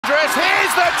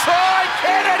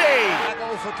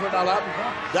for Cronulla.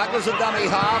 Douglas a dummy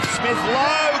half. Smith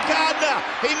low. Gardner.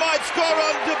 He might score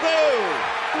on debut.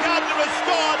 Gardner has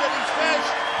scored at his first.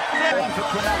 For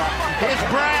Cronulla. Here's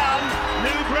Brown.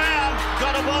 New Brown.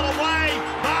 Got a ball away.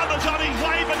 Barber's on his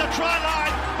way for the try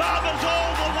line. Barber's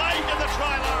all the way to the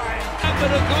try line.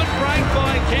 But a good break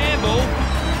by Campbell.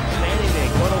 Standing there,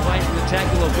 got away from the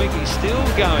tackle of Wiggy. Still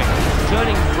going.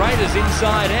 Turning Raiders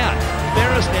inside out.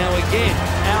 Ferris now again.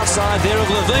 Outside there of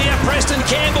Lavia. Preston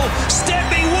Campbell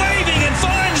stepping, weaving and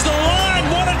finds the line.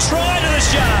 What a try to the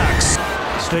Sharks.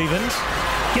 Stevens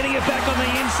getting it back on the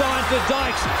inside for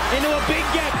Dykes. Into a big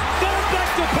gap. Got it back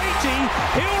to Peachy.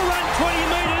 He'll run 20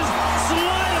 metres.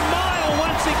 Slide a mile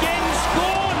once again.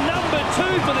 Score number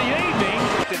 2 for the evening.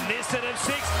 The Nissan of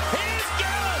 6. Here's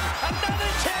Gallen.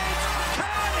 Another chance.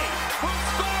 Carney will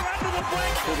score under the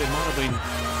break. Well, there might have been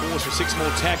 4 or 6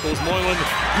 more tackles. Moylan,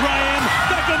 Graham,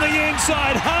 back on the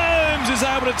inside. Holmes is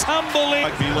able to tumble in.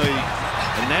 Rugby league.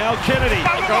 And now Kennedy.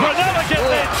 Cronulla get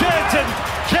their chance, and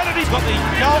Kennedy's got the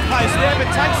goal post there, but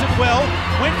takes it well.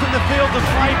 Went from the field of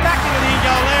play back into the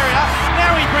in-goal area.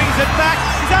 Now he brings it back.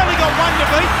 He's only got one to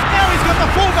beat. Now he's got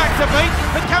the fullback to beat,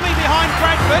 but coming behind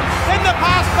Bradford. Then the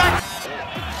pass back.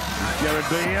 Jared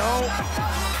Beale.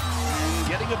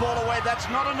 Getting the ball away.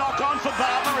 That's not a knock on for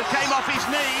Barber. It came off his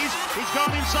knees. He's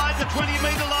gone inside the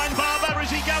 20-metre line. Barber,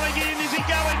 is he going in? Is he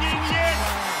going in? Yes.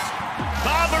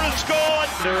 Barber has scored.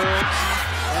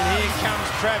 And here comes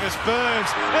Travis Burns.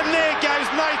 And there goes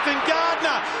Nathan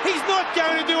Gardner. He's not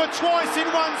going to do it twice in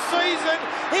one season.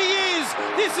 He is.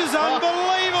 This is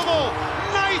unbelievable.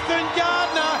 Nathan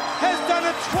Gardner has done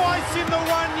it twice in the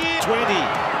 1 year. 20.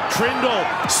 Trindle.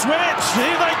 Switch.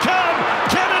 Here they come.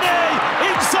 Kennedy.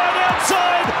 Inside,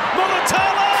 outside.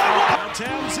 Mulatalo.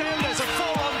 Townsend. There's a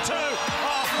 4-on-2.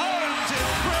 Oh, Holmes is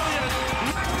brilliant.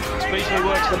 Beasley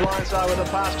works the blind side with a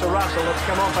pass to Russell. It's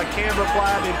come off a Canberra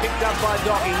player, been picked up by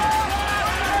Docking.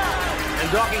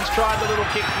 And Docking's tried the little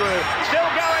kick through. Still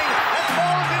going. It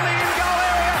falls in the in-goal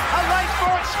area. A race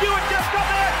for it. Stewart just got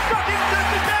there. Docking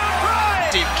sets it down.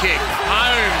 Right. Deep kick.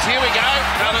 Holmes. Here we go.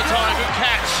 Valentine. Good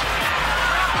catch.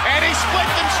 And he split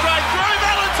them straight through.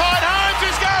 Valentine Holmes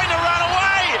is going to run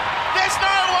away. There's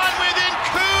no one within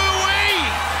Cooey.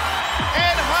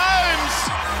 And Holmes.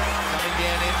 Coming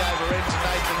down end over end to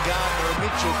Nathan Gardner and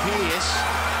Mitchell Pearce.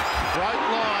 Broke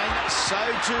line, so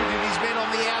too did his men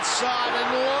on the outside. And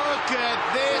look at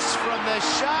this from the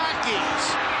Sharkies.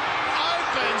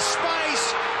 Open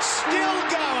space, still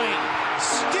going.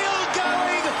 Still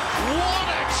going. What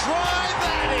a try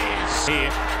that is.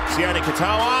 Here, Sione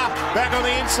Katoa, back on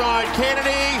the inside.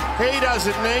 Kennedy, he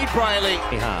doesn't need Brayley.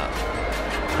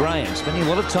 Graham spending a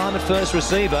lot of time at first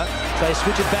receiver. They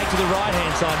switch it back to the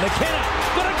right-hand side. McKenna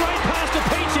got a great pass to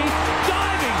Peachy.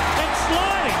 Diving and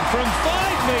sliding from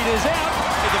 5 metres out.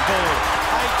 The ball.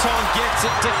 Aton gets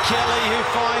it to Kelly, who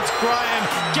finds Graham.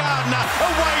 Gardner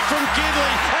away from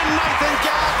Gidley, and Nathan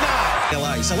Gardner.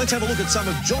 LA. So let's have a look at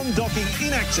some of John Docking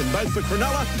in action, both for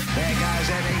Cronulla. There goes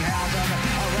Ebbinghausen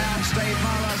around Steve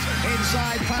Morris.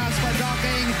 Inside pass for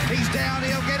Docking. He's down,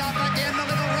 he'll get up again, the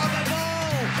little rubber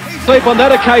ball. Sleep on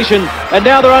that occasion, and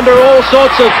now they're under all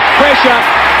sorts of pressure,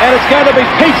 and it's going to be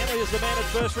Peachy. Kelly is the man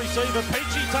at first receiver.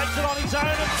 Peachy takes it on his own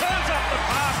and turns up the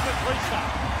pass to Priester.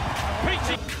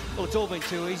 Peachy. Well, it's all been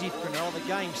too easy for Cronulla. The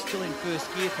game's still in first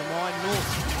gear for mine. North,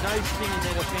 no sting in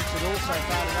their defence at all so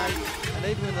far today. And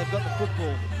even when they've got the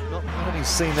football, not having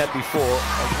seen that before,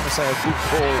 I want to say a good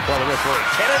call by the referee.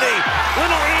 Kennedy,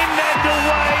 little in and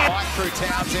away. Right through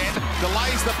Townsend,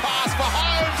 delays the pass for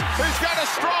Holmes, who's going to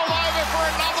stroll over for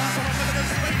another.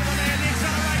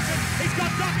 He's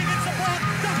got Docking in support.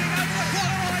 Docking over the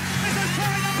corner line. This is try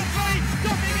number 3.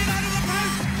 Docking in under the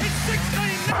post. It's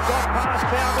 16. Got past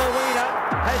Balmerina.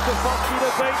 Has the Foxy to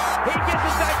beat. He gets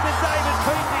it back to David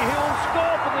Peachy. He'll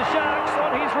score for the Sharks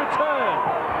on his return.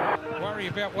 Worry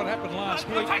about what happened last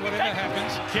week, whatever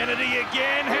happens. Kennedy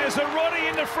again has a Roddy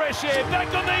in the fresh air,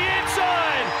 back on the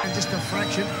inside. And just a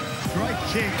fraction. Great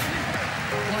kick.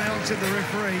 Play on to the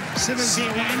referee. Simmons.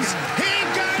 Here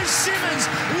goes Simmons.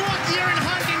 Look, you're in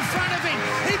Hunt in front of him.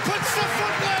 He puts the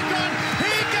footwork on.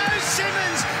 Here goes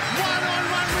Simmons.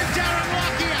 One-on-one with Darren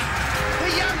Lockyer.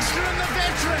 The youngster and the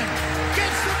veteran.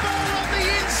 Gets the ball on the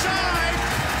inside.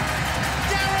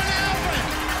 Darren Alvin.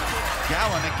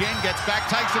 Gallen again gets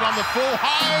back, takes it on the full.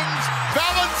 Holmes,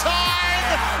 Valentine.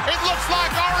 It looks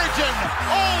like Origin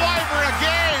all over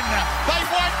again. They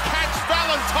won't catch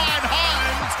Valentine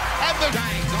Holmes. And the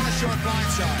James on a short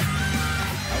blind side.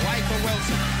 Away for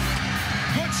Wilson.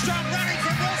 Good strong running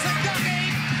from Wilson.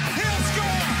 Docking. He'll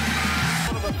score.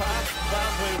 One of the pass.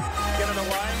 Barnes get it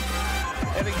away.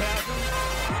 Ebbinghausen.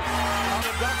 On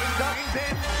the Docking. Docking's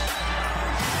in.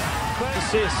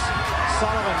 Assists.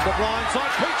 Sullivan, the blind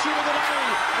side. Peachy with the money.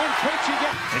 And Peachy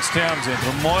gets... It's Townsend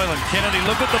from Moylan. Kennedy,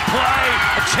 look at the play.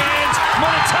 A chance.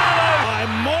 Montalvo.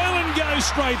 Moylan goes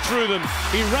straight through them.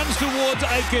 He runs towards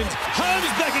Aikens. Holmes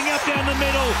backing up down the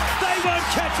middle. They won't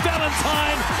catch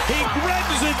Valentine. He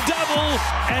grabs a double.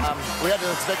 And we had to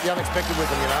expect the unexpected with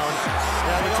him, you know.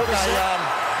 And, we took a...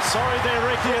 sorry there,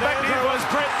 Ricky. It was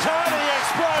Brett Carney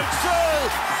explodes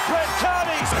through. Brett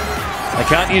Carney. They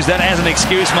can't use that as an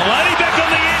excuse. Maloney back on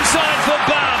the inside for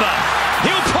Barber.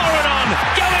 He'll pour it on.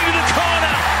 Going to the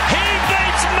corner. He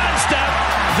beats Munster.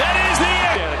 That is the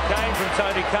end. It came from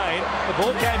Tony Kane. The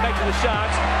ball came back to the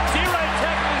Sharks. Zero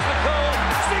tackle is the call.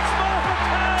 6 more for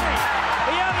Carney.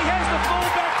 He only has the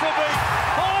fullback to beat.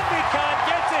 Hornby can't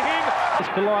get to him.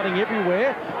 It's colliding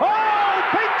everywhere. Oh,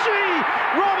 Peachy!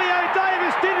 Romeo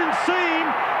Davis didn't see him,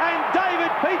 and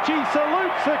David Peachy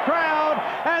salutes the crowd,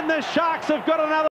 and the Sharks have got another.